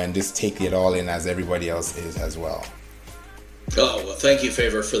 you know, and just take it all in as everybody else is as well. Oh, well, thank you,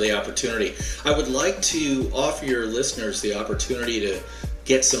 Favor, for the opportunity. I would like to offer your listeners the opportunity to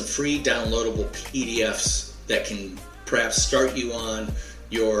get some free downloadable PDFs that can perhaps start you on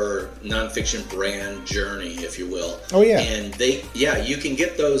your nonfiction brand journey, if you will. Oh, yeah. And you can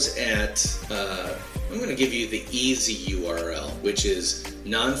get those at, I'm going to give you the easy URL, which is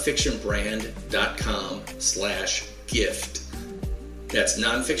nonfictionbrand.com/gift. That's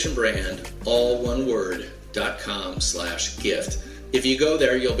nonfictionbrand, all one word, .com/gift. If you go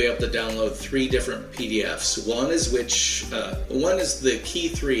there, you'll be able to download 3 different PDFs. One is the Key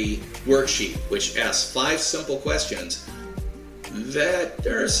 3 worksheet, which asks 5 simple questions that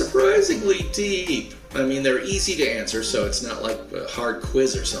are surprisingly deep. I mean, they're easy to answer, so it's not like a hard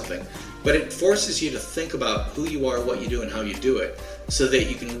quiz or something. But it forces you to think about who you are, what you do, and how you do it, so that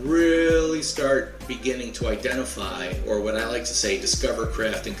you can really start beginning to identify, or what I like to say, discover,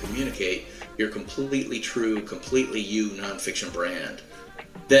 craft, and communicate your completely true, completely you nonfiction brand.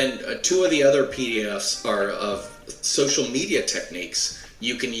 Then 2 of the other PDFs are of social media techniques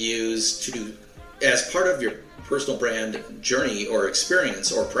you can use to, as part of your personal brand journey or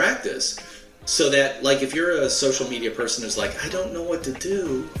experience or practice, so that, like, if you're a social media person who's like, I don't know what to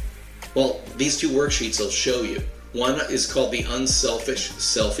do, well, these 2 worksheets will show you. One is called the Unselfish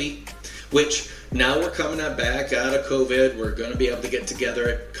Selfie, which now we're coming back out of COVID. We're going to be able to get together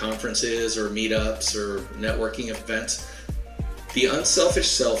at conferences or meetups or networking events. The Unselfish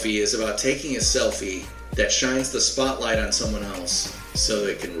Selfie is about taking a selfie that shines the spotlight on someone else so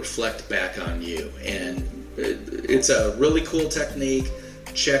it can reflect back on you. And it's a really cool technique.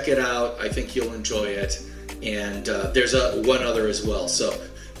 Check it out. I think you'll enjoy it. And there's one other as well. So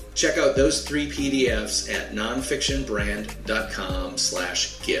check out those 3 PDFs at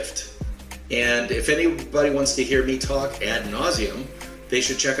nonfictionbrand.com/gift. And if anybody wants to hear me talk ad nauseum, they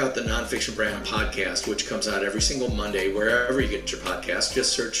should check out the Nonfiction Brand podcast, which comes out every single Monday, wherever you get your podcast.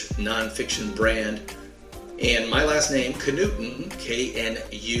 Just search Nonfiction Brand. And my last name, Knudten, Knudten,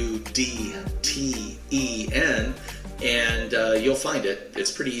 and you'll find it.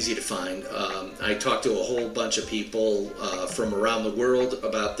 It's pretty easy to find. I talked to a whole bunch of people from around the world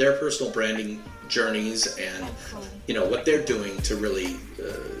about their personal branding journeys and, what they're doing to really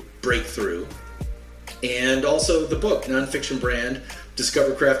break through. And also the book, Nonfiction Brand,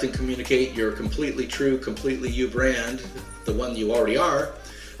 Discover, Craft, and Communicate Your Completely True, Completely You Brand, the one you already are,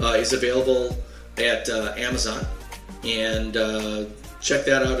 is available at Amazon. And check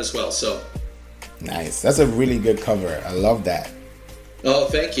that out as well. So nice. That's a really good cover. I love that. Oh,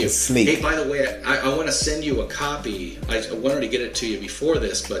 thank you. It's sleek. Hey, by the way, I want to send you a copy. I wanted to get it to you before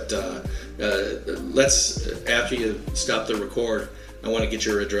this, but let's, after you stop the record, I want to get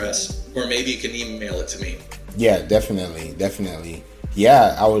your address, or maybe you can email it to me. Yeah, definitely.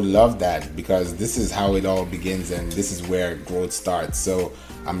 Yeah, I would love that, because this is how it all begins and this is where growth starts. So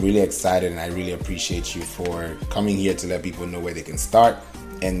I'm really excited, and I really appreciate you for coming here to let people know where they can start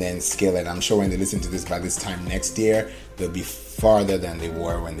and then scale it. I'm sure when they listen to this by this time next year, they'll be farther than they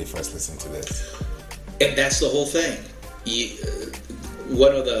were when they first listened to this. And that's the whole thing.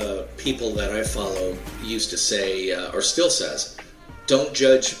 One of the people that I follow used to say, or still says, don't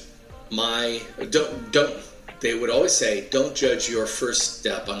judge they would always say, don't judge your first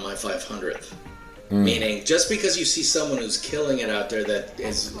step on my 500th. Meaning, just because you see someone who's killing it out there that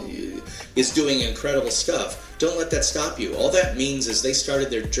is doing incredible stuff, don't let that stop you. All that means is they started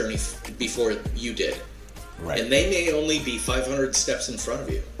their journey before you did. Right. And they may only be 500 steps in front of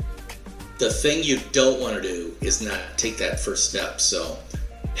you. The thing you don't want to do is not take that first step. So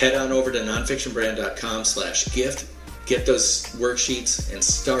head on over to nonfictionbrand.com/gift, get those worksheets, and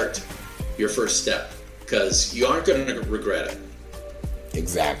start your first step, because you aren't going to regret it.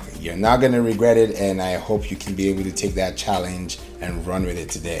 Exactly. You're not going to regret it, and I hope you can be able to take that challenge and run with it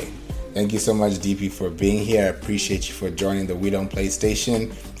today. Thank you so much, DP, for being here. I appreciate you for joining the We Don't Play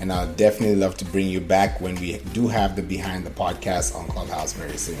station, and I'll definitely love to bring you back when we do have the Behind the Podcast on Clubhouse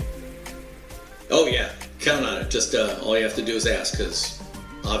very soon. Oh, yeah. Count on it. Just all you have to do is ask, because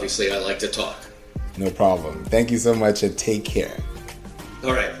obviously I like to talk. No problem. Thank you so much, and take care.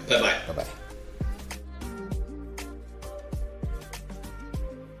 All right. Bye-bye. Bye-bye.